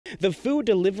The food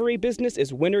delivery business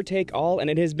is winner take all, and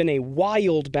it has been a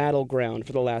wild battleground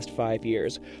for the last 5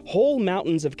 years. Whole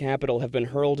mountains of capital have been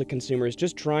hurled at consumers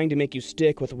just trying to make you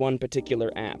stick with one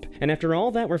particular app. And after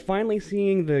all that, we're finally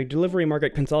seeing the delivery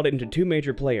market consolidate into two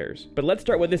major players. But let's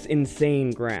start with this insane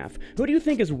graph. Who do you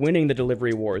think is winning the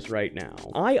delivery wars right now?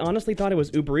 I honestly thought it was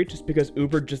Uber Eats just because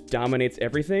Uber just dominates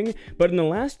everything, but in the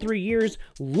last 3 years,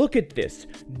 look at this.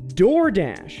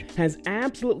 DoorDash has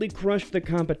absolutely crushed the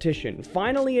competition,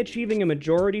 finally achieving a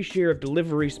majority share of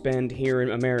delivery spend here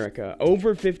in America,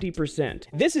 over 50%.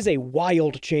 This is a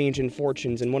wild change in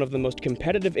fortunes in one of the most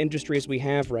competitive industries we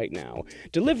have right now.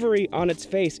 Delivery, on its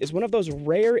face, is one of those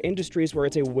rare industries where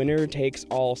it's a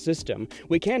winner-takes-all system.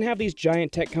 We can't have these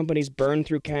giant tech companies burn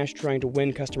through cash trying to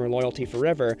win customer loyalty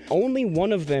forever. Only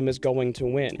one of them is going to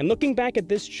win. And looking back at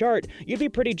this chart, you'd be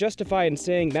pretty justified in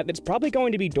saying that it's probably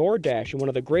going to be DoorDash in one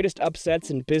of the greatest upsets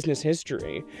in business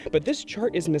history. But this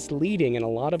chart is misleading in a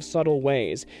lot of subtle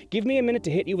ways. Give me a minute to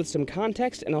hit you with some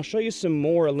context, and I'll show you some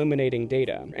more illuminating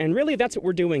data. And really, that's what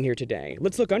we're doing here today.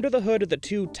 Let's look under the hood of the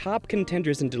two top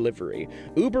contenders in delivery.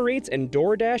 Uber Eats and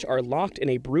DoorDash are locked in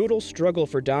a brutal struggle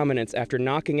for dominance after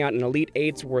knocking out an Elite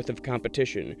Eight's worth of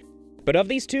competition. But of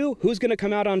these two, who's gonna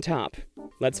come out on top?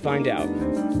 Let's find out.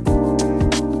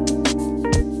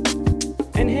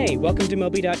 And hey, welcome to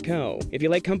Moby.co. If you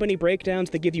like company breakdowns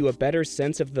that give you a better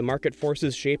sense of the market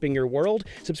forces shaping your world,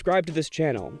 subscribe to this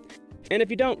channel. And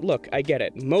if you don't, look, I get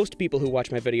it. Most people who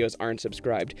watch my videos aren't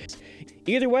subscribed.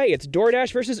 Either way, it's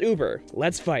DoorDash versus Uber.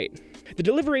 Let's fight. The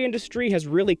delivery industry has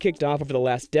really kicked off over the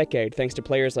last decade thanks to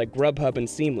players like Grubhub and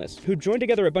Seamless, who joined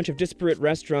together a bunch of disparate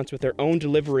restaurants with their own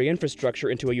delivery infrastructure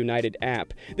into a united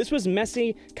app. This was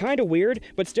messy, kinda weird,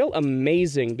 but still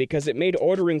amazing because it made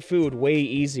ordering food way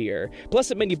easier.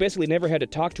 Plus, it meant you basically never had to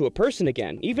talk to a person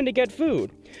again, even to get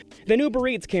food. Then Uber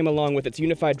Eats came along with its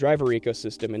unified driver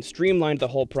ecosystem and streamlined the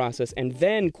whole process, and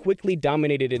then quickly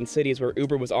dominated in cities where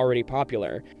Uber was already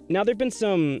popular. Now, there've been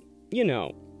some,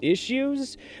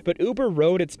 issues, but Uber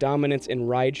rode its dominance in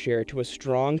rideshare to a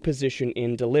strong position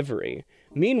in delivery.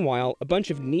 Meanwhile, a bunch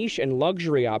of niche and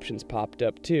luxury options popped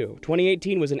up too.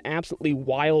 2018 was an absolutely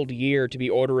wild year to be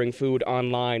ordering food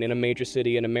online in a major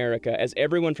city in America, as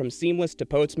everyone from Seamless to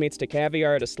Postmates to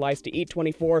Caviar to Slice to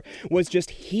Eat24 was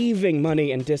just heaving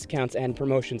money and discounts and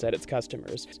promotions at its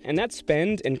customers. And that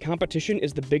spend and competition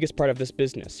is the biggest part of this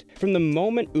business. From the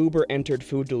moment Uber entered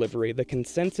food delivery, the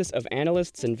consensus of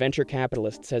analysts and venture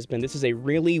capitalists has been this is a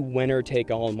really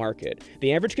winner-take-all market.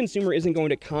 The average consumer isn't going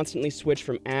to constantly switch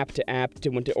from app to app to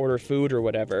when to order food or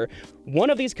whatever. One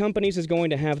of these companies is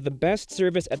going to have the best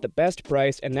service at the best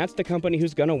price, and that's the company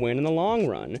who's gonna win in the long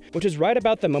run, which is right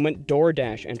about the moment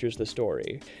DoorDash enters the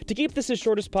story. To keep this as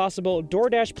short as possible,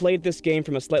 DoorDash played this game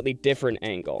from a slightly different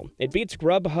angle. It beats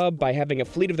Grubhub by having a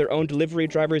fleet of their own delivery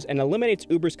drivers and eliminates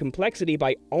Uber's complexity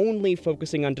by only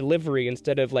focusing on delivery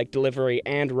instead of like delivery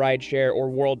and rideshare or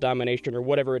world domination or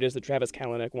whatever it is that Travis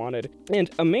Kalanick wanted. And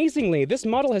amazingly, this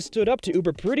model has stood up to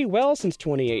Uber pretty well since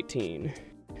 2018.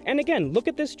 And again, look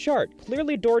at this chart.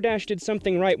 Clearly DoorDash did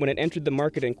something right when it entered the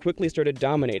market and quickly started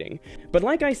dominating. But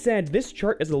like I said, this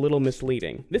chart is a little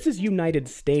misleading. This is United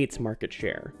States market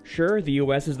share. Sure, the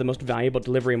US is the most valuable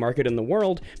delivery market in the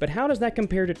world, but how does that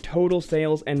compare to total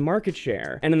sales and market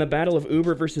share? And in the battle of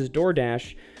Uber versus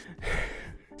DoorDash,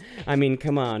 I mean,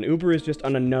 come on, Uber is just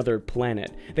on another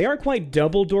planet. They aren't quite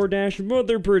double DoorDash, but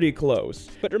they're pretty close.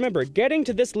 But remember, getting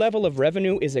to this level of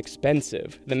revenue is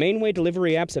expensive. The main way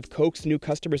delivery apps have coaxed new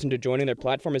customers into joining their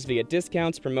platform is via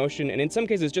discounts, promotion, and in some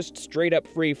cases just straight up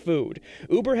free food.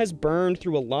 Uber has burned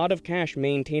through a lot of cash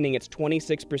maintaining its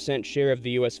 26% share of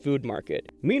the US food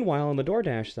market. Meanwhile, on the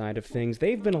DoorDash side of things,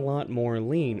 they've been a lot more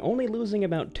lean, only losing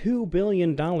about $2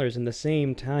 billion in the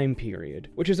same time period.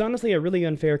 Which is honestly a really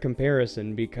unfair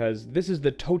comparison because this is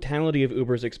the totality of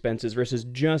Uber's expenses versus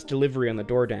just delivery on the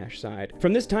DoorDash side.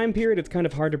 From this time period, it's kind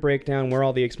of hard to break down where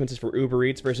all the expenses for Uber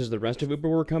Eats versus the rest of Uber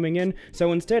were coming in,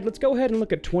 so instead, let's go ahead and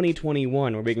look at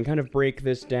 2021, where we can kind of break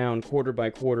this down quarter by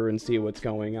quarter and see what's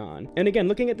going on. And again,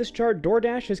 looking at this chart,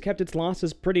 DoorDash has kept its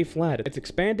losses pretty flat. It's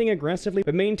expanding aggressively,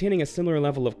 but maintaining a similar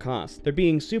level of cost. They're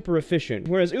being super efficient,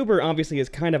 whereas Uber obviously is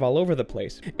kind of all over the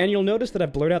place. And you'll notice that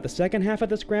I've blurred out the second half of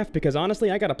this graph because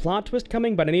honestly, I got a plot twist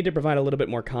coming, but I need to provide a little bit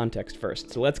more context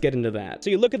first, so let's get into that. So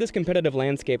you look at this competitive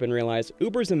landscape and realize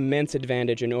Uber's immense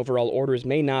advantage in overall orders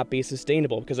may not be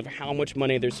sustainable because of how much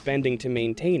money they're spending to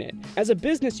maintain it. As a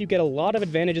business, you get a lot of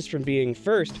advantages from being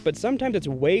first, but sometimes it's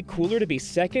way cooler to be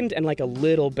second and like a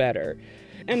little better.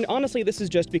 And honestly, this is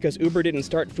just because Uber didn't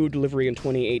start food delivery in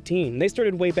 2018. They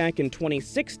started way back in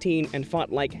 2016 and fought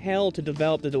like hell to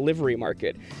develop the delivery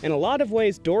market. In a lot of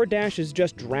ways, DoorDash is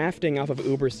just drafting off of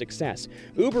Uber's success.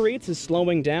 Uber Eats is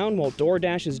slowing down while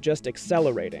DoorDash is just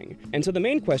accelerating. And so the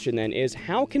main question then is,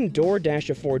 how can DoorDash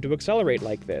afford to accelerate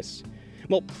like this?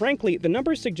 Well, frankly, the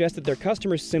numbers suggest that their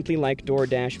customers simply like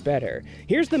DoorDash better.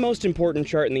 Here's the most important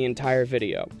chart in the entire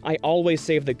video. I always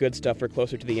save the good stuff for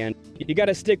closer to the end. You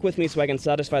gotta stick with me so I can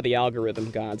satisfy the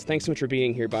algorithm gods. Thanks so much for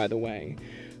being here, by the way.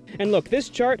 And look, this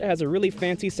chart has a really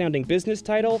fancy-sounding business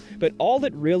title, but all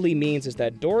it really means is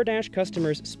that DoorDash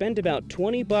customers spend about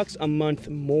 $20 a month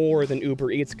more than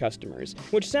Uber Eats customers,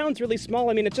 which sounds really small.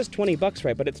 I mean, it's just $20,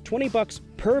 right? But it's $20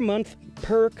 per month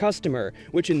per customer,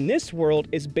 which in this world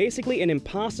is basically an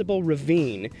impossible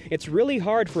ravine. It's really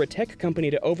hard for a tech company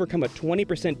to overcome a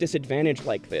 20% disadvantage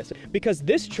like this, because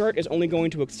this chart is only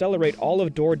going to accelerate all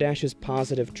of DoorDash's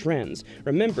positive trends.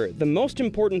 Remember, the most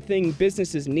important thing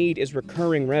businesses need is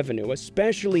recurring revenue,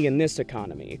 especially in this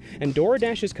economy. And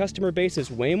DoorDash's customer base is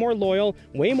way more loyal,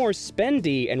 way more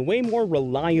spendy, and way more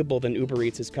reliable than Uber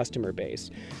Eats' customer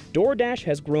base. DoorDash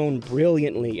has grown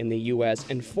brilliantly in the US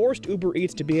and forced Uber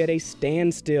Eats to be at a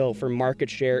standstill for market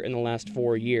share in the last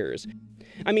 4 years.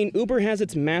 I mean, Uber has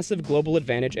its massive global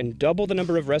advantage and double the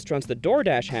number of restaurants that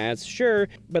DoorDash has, sure,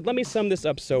 but let me sum this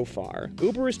up so far.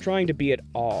 Uber is trying to be it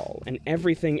all, an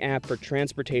everything app for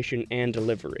transportation and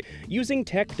delivery, using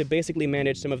tech to basically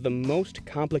manage some of the most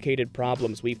complicated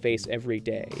problems we face every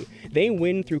day. They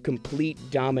win through complete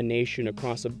domination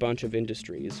across a bunch of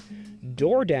industries.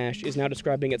 DoorDash is now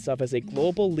describing itself as a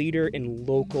global leader in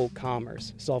local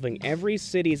commerce, solving every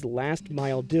city's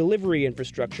last-mile delivery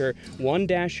infrastructure, one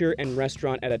dasher and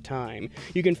restaurant at a time.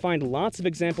 You can find lots of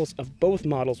examples of both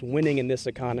models winning in this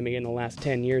economy in the last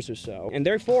 10 years or so. And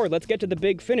therefore, let's get to the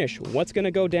big finish. What's going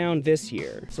to go down this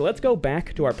year? So let's go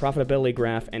back to our profitability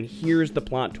graph, and here's the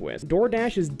plot twist.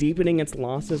 DoorDash is deepening its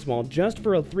losses while just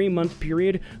for a 3-month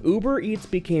period, Uber Eats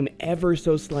became ever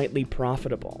so slightly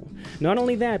profitable. Not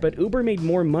only that, but Uber made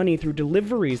more money through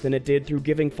deliveries than it did through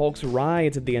giving folks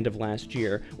rides at the end of last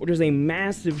year, which is a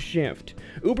massive shift.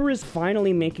 Uber is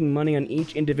finally making money on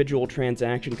each individual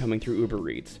transaction coming through Uber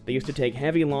Eats. They used to take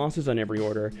heavy losses on every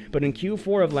order, but in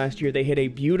Q4 of last year they hit a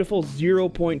beautiful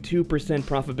 0.2%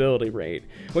 profitability rate,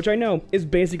 which I know is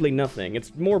basically nothing.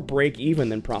 It's more break-even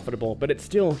than profitable, but it's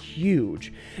still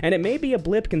huge. And it may be a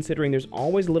blip considering there's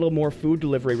always a little more food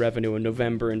delivery revenue in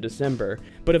November and December,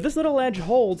 but if this little edge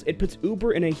holds, it puts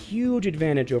Uber in a huge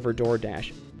advantage over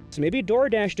DoorDash. So maybe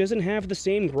DoorDash doesn't have the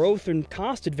same growth and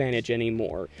cost advantage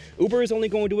anymore. Uber is only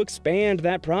going to expand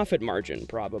that profit margin,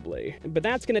 probably. But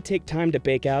that's going to take time to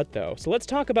bake out, though. So let's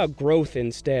talk about growth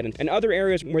instead, and other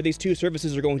areas where these two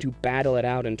services are going to battle it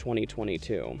out in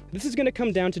 2022. This is going to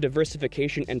come down to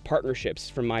diversification and partnerships,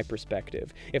 from my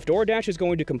perspective. If DoorDash is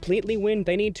going to completely win,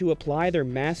 they need to apply their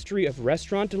mastery of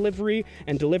restaurant delivery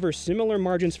and deliver similar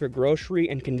margins for grocery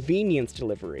and convenience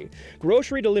delivery.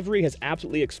 Grocery delivery has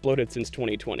absolutely exploded since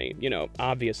 2020.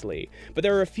 Obviously. But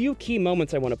there are a few key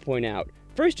moments I want to point out.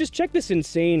 First, just check this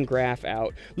insane graph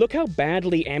out. Look how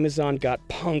badly Amazon got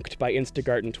punked by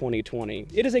Instacart in 2020.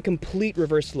 It is a complete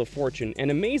reversal of fortune, and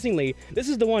amazingly, this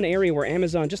is the one area where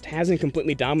Amazon just hasn't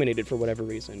completely dominated for whatever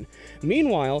reason.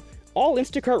 Meanwhile, all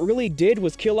Instacart really did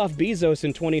was kill off Bezos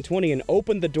in 2020 and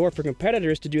opened the door for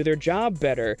competitors to do their job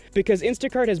better, because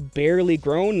Instacart has barely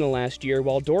grown in the last year,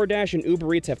 while DoorDash and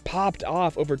Uber Eats have popped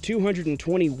off over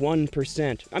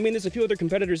 221%. I mean, there's a few other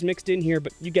competitors mixed in here,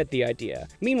 but you get the idea.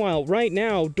 Meanwhile, right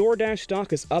now, DoorDash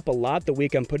stock is up a lot the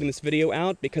week I'm putting this video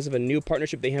out because of a new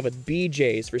partnership they have with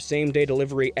BJ's for same-day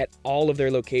delivery at all of their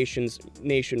locations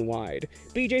nationwide.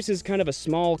 BJ's is kind of a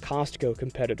small Costco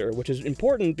competitor, which is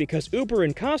important because Uber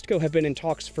and Costco have been in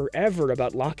talks forever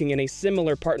about locking in a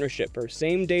similar partnership for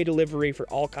same-day delivery for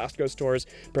all Costco stores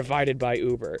provided by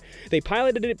Uber. They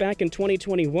piloted it back in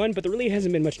 2021, but there really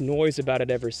hasn't been much noise about it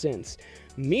ever since.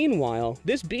 Meanwhile,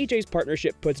 this BJ's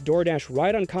partnership puts DoorDash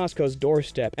right on Costco's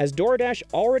doorstep, as DoorDash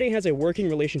already has a working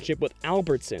relationship with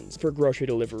Albertsons for grocery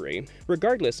delivery.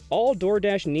 Regardless, all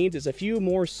DoorDash needs is a few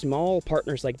more small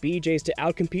partners like BJ's to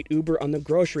outcompete Uber on the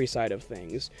grocery side of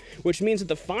things, which means that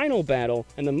the final battle,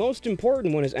 and the most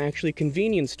important one, is actually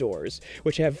convenience stores,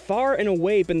 which have far and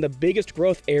away been the biggest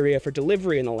growth area for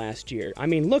delivery in the last year. I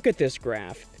mean, look at this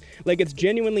graph. Like, it's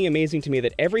genuinely amazing to me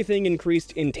that everything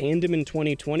increased in tandem in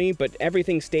 2020, but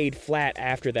everything stayed flat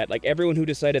after that. Like, everyone who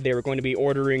decided they were going to be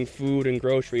ordering food and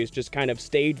groceries just kind of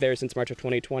stayed there since March of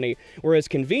 2020, whereas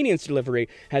convenience delivery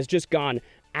has just gone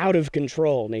out of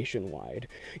control nationwide.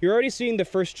 You're already seeing the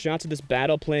first shots of this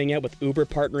battle playing out with Uber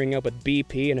partnering up with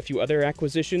BP and a few other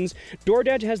acquisitions.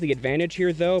 DoorDash has the advantage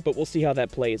here though, but we'll see how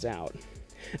that plays out.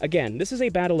 Again, this is a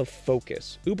battle of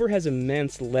focus. Uber has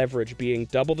immense leverage being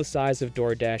double the size of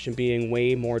DoorDash and being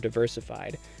way more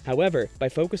diversified. However, by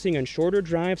focusing on shorter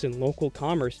drives and local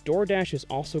commerce, DoorDash is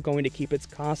also going to keep its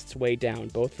costs way down,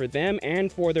 both for them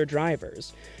and for their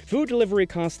drivers. Food delivery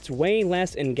costs way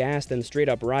less in gas than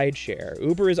straight-up rideshare.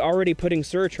 Uber is already putting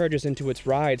surcharges into its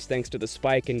rides thanks to the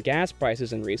spike in gas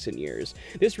prices in recent years.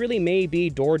 This really may be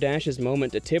DoorDash's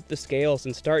moment to tip the scales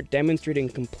and start demonstrating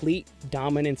complete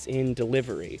dominance in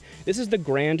delivery. This is the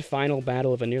grand final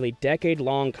battle of a nearly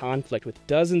decade-long conflict with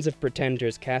dozens of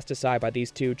pretenders cast aside by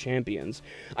these two champions.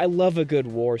 I love a good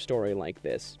war story like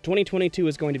this. 2022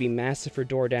 is going to be massive for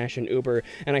DoorDash and Uber,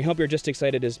 and I hope you're just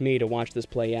excited as me to watch this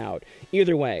play out.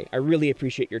 Either way, I really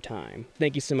appreciate your time.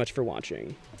 Thank you so much for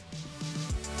watching.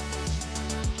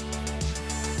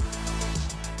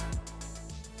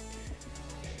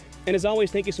 And as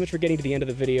always, thank you so much for getting to the end of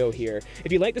the video here.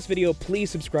 If you like this video,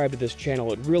 please subscribe to this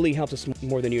channel. It really helps us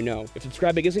more than you know. If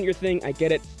subscribing isn't your thing, I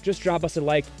get it. Just drop us a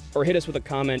like or hit us with a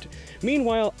comment.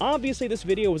 Meanwhile, obviously this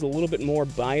video was a little bit more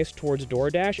biased towards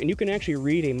DoorDash, and you can actually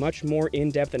read a much more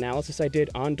in-depth analysis I did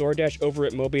on DoorDash over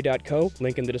at moby.co.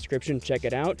 Link in the description, check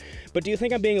it out. But do you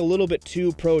think I'm being a little bit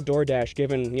too pro DoorDash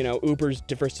given, Uber's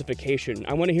diversification?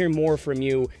 I want to hear more from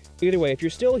you. Either way, if you're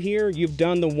still here, you've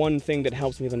done the one thing that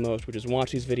helps me the most, which is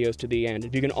watch these videos to the end.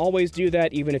 You can always do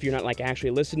that, even if you're not actually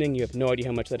listening. You have no idea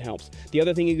how much that helps. The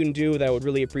other thing you can do that I would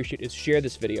really appreciate is share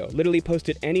this video. Literally post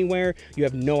it anywhere. You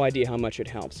have no idea how much it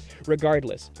helps.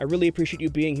 Regardless, I really appreciate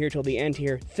you being here till the end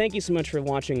here. Thank you so much for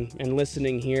watching and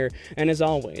listening here. And as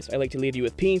always, I like to leave you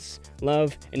with peace,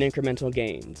 love, and incremental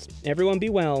gains. Everyone be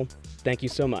well. Thank you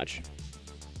so much.